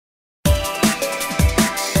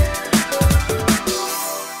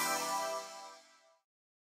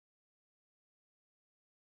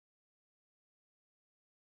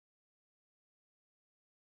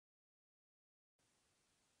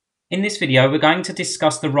In this video, we're going to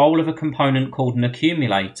discuss the role of a component called an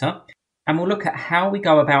accumulator, and we'll look at how we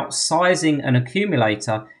go about sizing an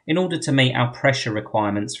accumulator in order to meet our pressure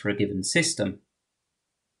requirements for a given system.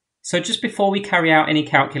 So just before we carry out any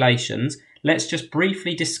calculations, let's just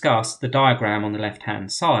briefly discuss the diagram on the left-hand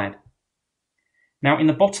side. Now, in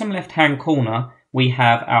the bottom left-hand corner, we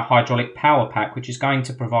have our hydraulic power pack, which is going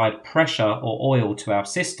to provide pressure or oil to our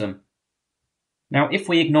system. Now, if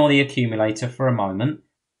we ignore the accumulator for a moment,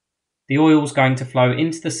 the oil is going to flow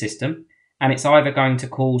into the system, and it's either going to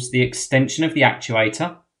cause the extension of the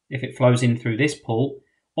actuator, if it flows in through this port,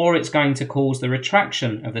 or it's going to cause the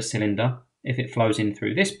retraction of the cylinder, if it flows in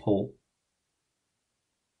through this port.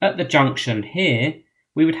 At the junction here,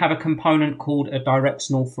 we would have a component called a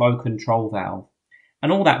directional flow control valve.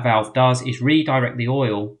 And all that valve does is redirect the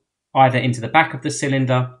oil either into the back of the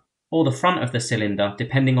cylinder or the front of the cylinder,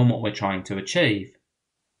 depending on what we're trying to achieve.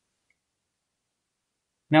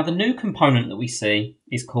 Now, the new component that we see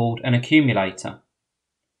is called an accumulator.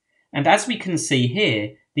 And as we can see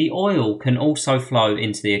here, the oil can also flow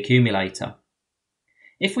into the accumulator.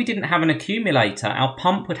 If we didn't have an accumulator, our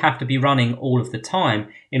pump would have to be running all of the time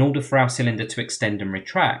in order for our cylinder to extend and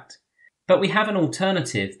retract. But we have an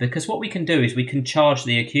alternative, because what we can do is we can charge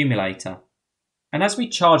the accumulator. And as we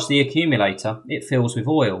charge the accumulator, it fills with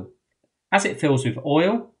oil. As it fills with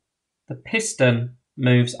oil, the piston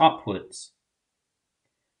moves upwards.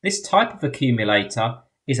 This type of accumulator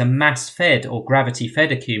is a mass-fed or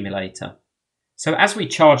gravity-fed accumulator. So as we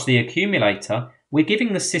charge the accumulator, we're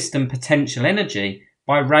giving the system potential energy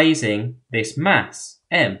by raising this mass,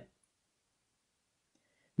 M.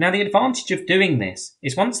 Now, the advantage of doing this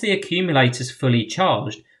is once the accumulator is fully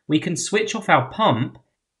charged, we can switch off our pump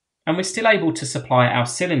and we're still able to supply our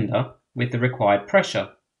cylinder with the required pressure.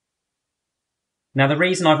 Now, the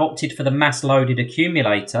reason I've opted for the mass-loaded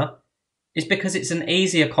accumulator is because it's an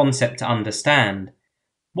easier concept to understand.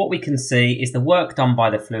 What we can see is the work done by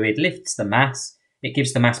the fluid lifts the mass, it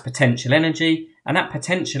gives the mass potential energy, and that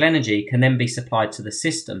potential energy can then be supplied to the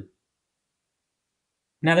system.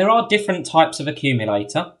 Now, there are different types of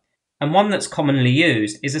accumulator, and one that's commonly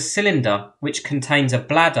used is a cylinder which contains a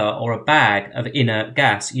bladder or a bag of inert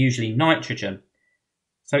gas, usually nitrogen.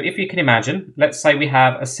 So if you can imagine, let's say we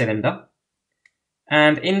have a cylinder,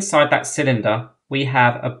 and inside that cylinder we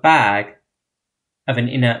have a bag of an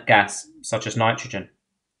inert gas, such as nitrogen.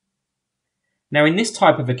 Now, in this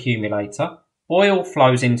type of accumulator, oil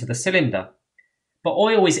flows into the cylinder, but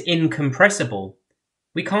oil is incompressible.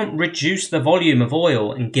 We can't reduce the volume of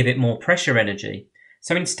oil and give it more pressure energy.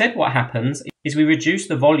 So instead what happens is we reduce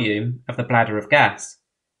the volume of the bladder of gas.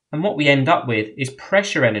 And what we end up with is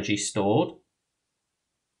pressure energy stored,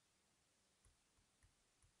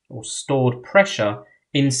 or stored pressure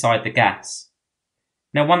inside the gas.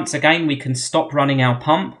 Now, once again, we can stop running our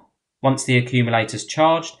pump once the accumulator's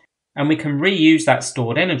charged, and we can reuse that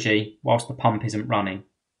stored energy whilst the pump isn't running.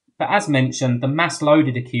 But as mentioned, the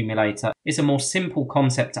mass-loaded accumulator is a more simple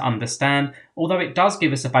concept to understand, although it does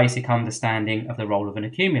give us a basic understanding of the role of an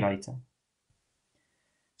accumulator.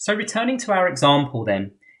 So returning to our example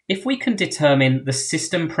then, if we can determine the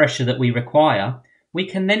system pressure that we require, we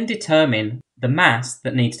can then determine the mass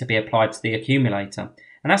that needs to be applied to the accumulator.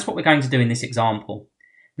 And that's what we're going to do in this example.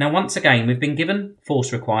 Now, once again, we've been given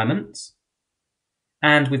force requirements,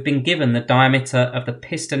 and we've been given the diameter of the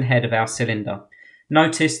piston head of our cylinder.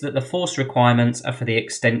 Notice that the force requirements are for the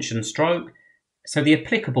extension stroke, so the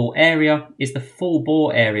applicable area is the full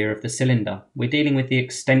bore area of the cylinder. We're dealing with the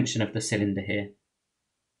extension of the cylinder here.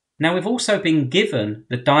 Now, we've also been given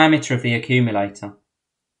the diameter of the accumulator.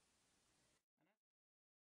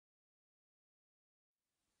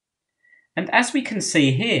 And as we can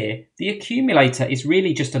see here, the accumulator is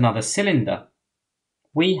really just another cylinder.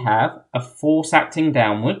 We have a force acting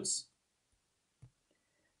downwards.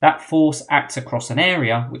 That force acts across an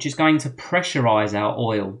area which is going to pressurize our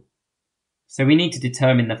oil. So we need to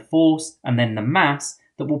determine the force and then the mass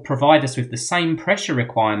that will provide us with the same pressure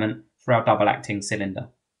requirement for our double acting cylinder.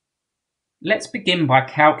 Let's begin by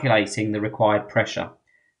calculating the required pressure.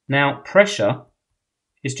 Now, pressure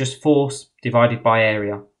is just force divided by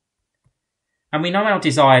area. And we know our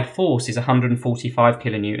desired force is 145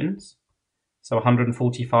 kilonewtons. So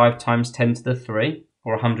 145 times 10 to the 3,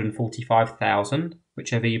 or 145,000,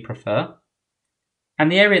 whichever you prefer. And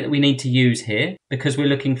the area that we need to use here, because we're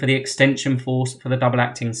looking for the extension force for the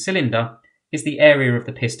double-acting cylinder, is the area of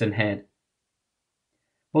the piston head.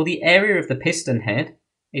 Well, the area of the piston head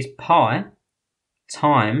is pi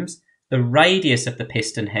times the radius of the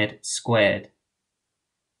piston head squared.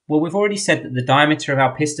 Well, we've already said that the diameter of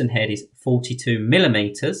our piston head is 42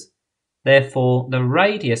 millimeters. Therefore, the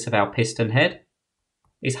radius of our piston head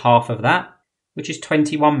is half of that, which is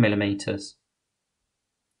 21 millimetres.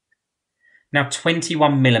 Now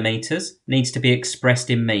 21 millimetres needs to be expressed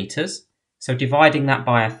in metres, so dividing that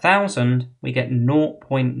by 1,000 we get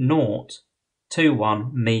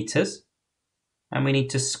 0.021 metres, and we need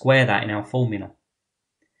to square that in our formula.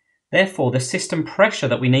 Therefore, the system pressure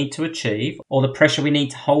that we need to achieve, or the pressure we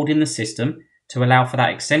need to hold in the system to allow for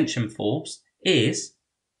that extension force, is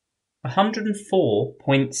 104.7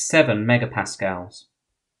 megapascals.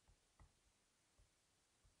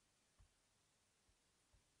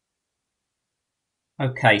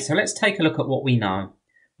 Okay, so let's take a look at what we know.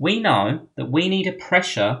 We know that we need a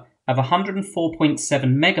pressure of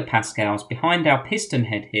 104.7 megapascals behind our piston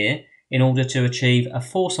head here in order to achieve a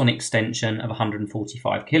force on extension of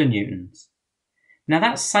 145 kilonewtons. Now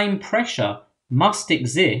that same pressure must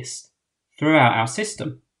exist throughout our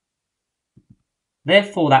system.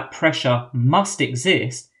 Therefore that pressure must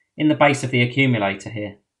exist in the base of the accumulator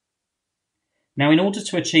here. Now in order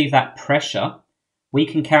to achieve that pressure, we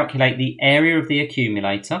can calculate the area of the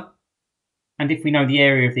accumulator, and if we know the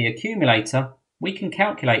area of the accumulator, we can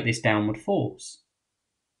calculate this downward force.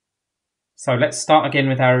 So let's start again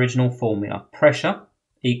with our original formula. Pressure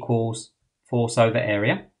equals force over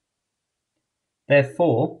area.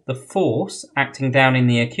 Therefore, the force acting down in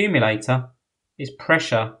the accumulator is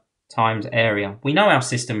pressure times area. We know our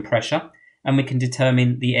system pressure, and we can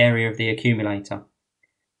determine the area of the accumulator.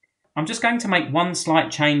 I'm just going to make one slight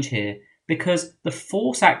change here, because the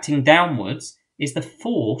force acting downwards is the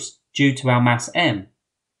force due to our mass m.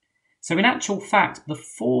 So in actual fact, the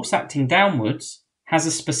force acting downwards has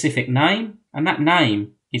a specific name, and that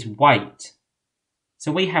name is weight.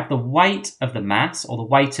 So we have the weight of the mass, or the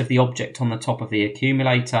weight of the object on the top of the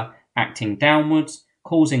accumulator acting downwards,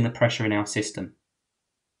 causing the pressure in our system.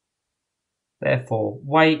 Therefore,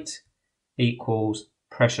 weight equals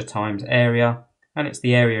pressure times area, and it's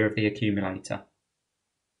the area of the accumulator.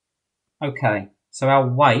 Okay, so our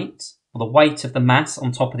weight, or the weight of the mass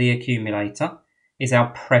on top of the accumulator, is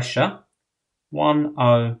our pressure,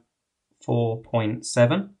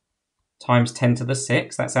 104.7 times 10 to the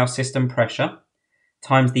 6, that's our system pressure,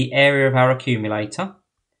 times the area of our accumulator.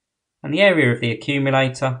 And the area of the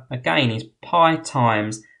accumulator, again, is pi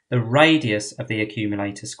times the radius of the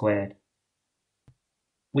accumulator squared.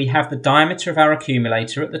 We have the diameter of our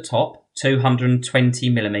accumulator at the top, 220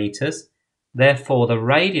 millimetres. Therefore, the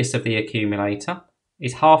radius of the accumulator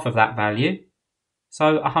is half of that value,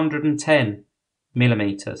 so 110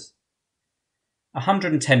 millimetres.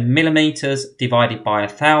 110 millimetres divided by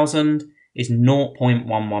 1,000 is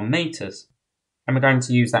 0.11 metres. And we're going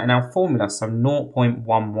to use that in our formula, so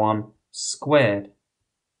 0.11 squared.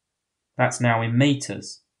 That's now in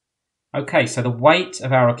metres. Okay, so the weight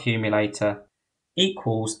of our accumulator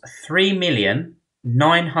equals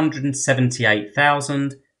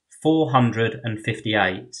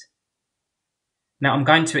 3,978,458. Now I'm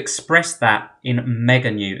going to express that in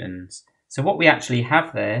meganewtons. So what we actually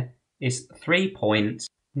have there is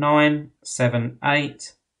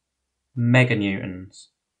 3.978 meganewtons.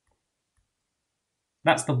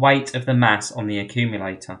 That's the weight of the mass on the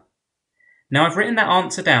accumulator. Now I've written that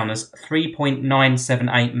answer down as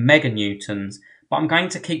 3.978 meganewtons, but I'm going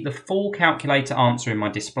to keep the full calculator answer in my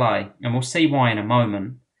display, and we'll see why in a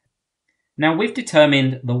moment. Now we've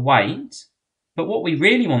determined the weight, but what we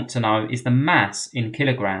really want to know is the mass in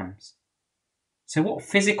kilograms. So what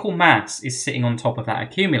physical mass is sitting on top of that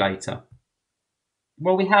accumulator?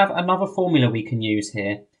 Well, we have another formula we can use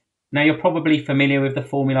here. Now you're probably familiar with the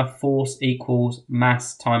formula force equals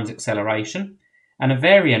mass times acceleration, and a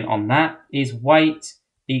variant on that is weight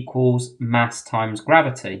equals mass times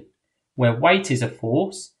gravity, where weight is a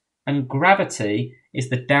force and gravity is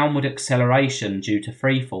the downward acceleration due to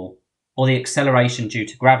freefall, or the acceleration due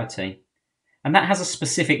to gravity. And that has a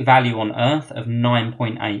specific value on Earth of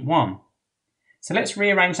 9.81. So let's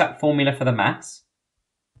rearrange that formula for the mass,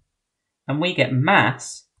 and we get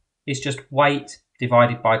mass is just weight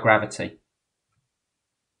divided by gravity.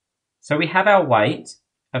 So we have our weight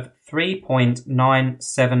of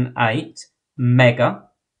 3.978 mega,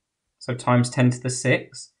 so times 10 to the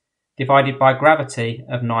 6, divided by gravity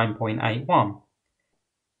of 9.81.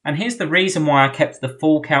 And here's the reason why I kept the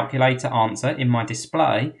full calculator answer in my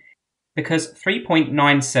display, because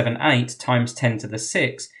 3.978 times 10 to the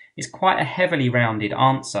 6 is quite a heavily rounded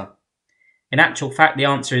answer. In actual fact, the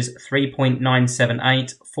answer is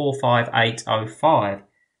 3.978,45805.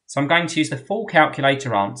 So I'm going to use the full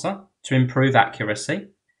calculator answer to improve accuracy,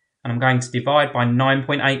 and I'm going to divide by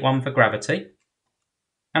 9.81 for gravity,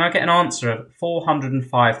 and I get an answer of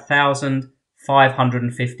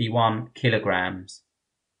 405,551 kilograms.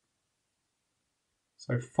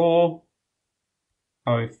 So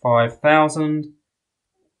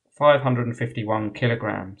 0.05551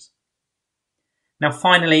 kilograms. Now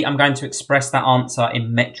finally, I'm going to express that answer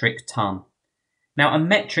in metric ton. Now a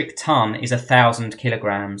metric ton is 1,000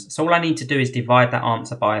 kilograms, so all I need to do is divide that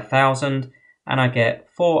answer by 1,000 and I get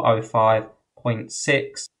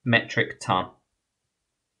 405.6 metric ton.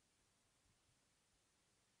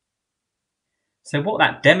 So what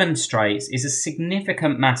that demonstrates is a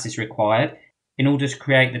significant mass is required in order to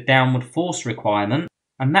create the downward force requirement,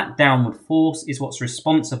 and that downward force is what's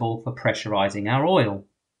responsible for pressurising our oil.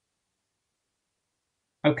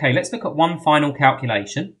 Okay, let's look at one final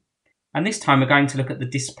calculation, and this time we're going to look at the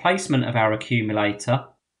displacement of our accumulator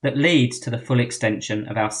that leads to the full extension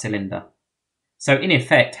of our cylinder. So in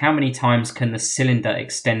effect, how many times can the cylinder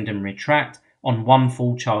extend and retract on one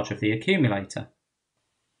full charge of the accumulator?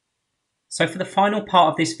 So for the final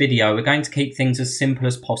part of this video, we're going to keep things as simple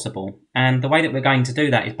as possible. And the way that we're going to do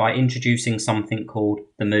that is by introducing something called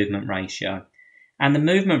the movement ratio. And the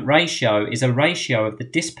movement ratio is a ratio of the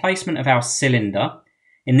displacement of our cylinder.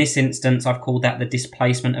 In this instance, I've called that the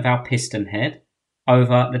displacement of our piston head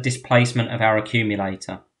over the displacement of our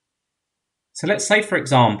accumulator. So let's say, for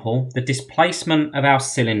example, the displacement of our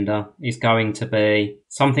cylinder is going to be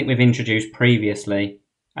something we've introduced previously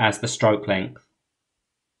as the stroke length.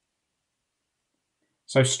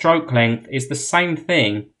 So stroke length is the same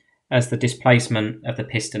thing as the displacement of the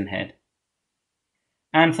piston head.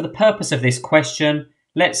 And for the purpose of this question,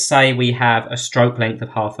 let's say we have a stroke length of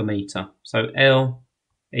 0.5 metre. So L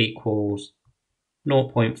equals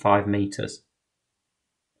 0.5 metres.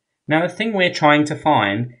 Now the thing we're trying to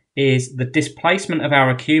find is the displacement of our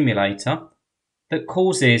accumulator that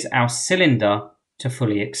causes our cylinder to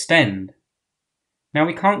fully extend. Now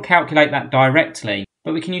we can't calculate that directly,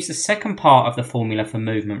 but we can use the second part of the formula for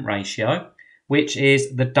movement ratio, which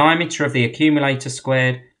is the diameter of the accumulator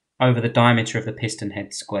squared over the diameter of the piston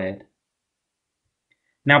head squared.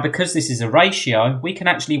 Now because this is a ratio, we can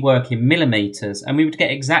actually work in millimetres, and we would get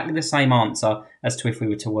exactly the same answer as to if we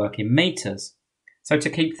were to work in metres. So to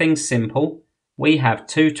keep things simple, we have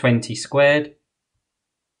 220 squared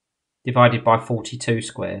divided by 42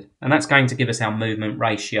 squared, and that's going to give us our movement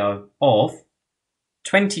ratio of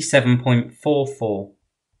 27.44.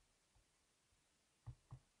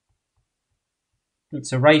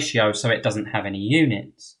 It's a ratio, so it doesn't have any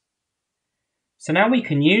units. So now we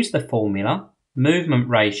can use the formula movement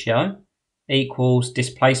ratio equals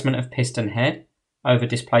displacement of piston head over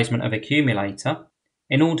displacement of accumulator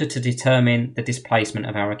in order to determine the displacement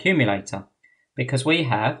of our accumulator, because we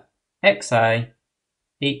have XA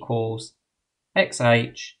equals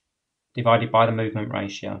XH divided by the movement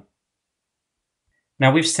ratio.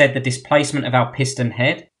 Now we've said the displacement of our piston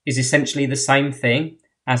head is essentially the same thing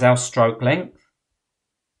as our stroke length,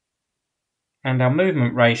 and our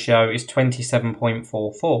movement ratio is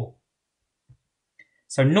 27.44.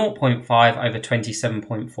 So 0.5 over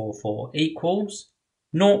 27.44 equals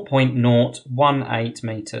 0.018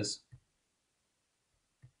 metres.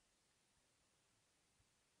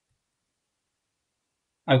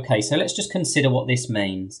 Okay, so let's just consider what this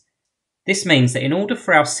means. This means that in order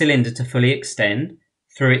for our cylinder to fully extend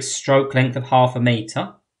through its stroke length of 0.5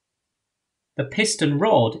 metre, the piston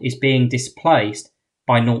rod is being displaced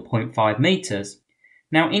by 0.5 metres.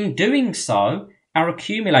 Now in doing so, our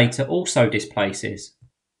accumulator also displaces.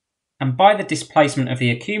 And by the displacement of the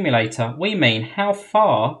accumulator, we mean how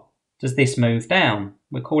far does this move down?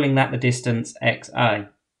 We're calling that the distance XA.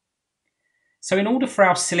 So in order for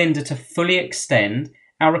our cylinder to fully extend,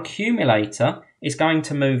 our accumulator is going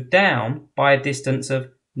to move down by a distance of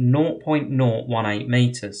 0.018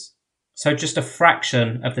 metres. So just a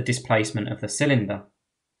fraction of the displacement of the cylinder.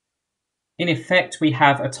 In effect, we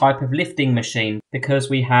have a type of lifting machine because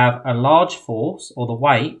we have a large force, or the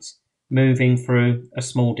weight, moving through a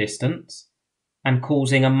small distance and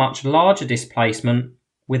causing a much larger displacement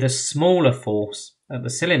with a smaller force at the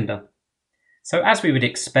cylinder. So as we would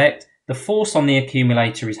expect, the force on the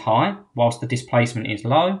accumulator is high whilst the displacement is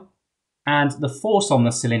low, and the force on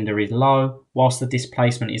the cylinder is low whilst the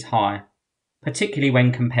displacement is high, particularly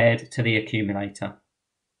when compared to the accumulator.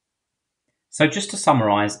 So just to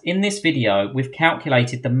summarise, in this video we've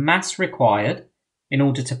calculated the mass required in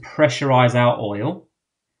order to pressurise our oil,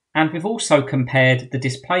 and we've also compared the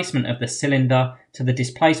displacement of the cylinder to the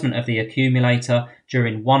displacement of the accumulator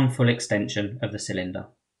during one full extension of the cylinder.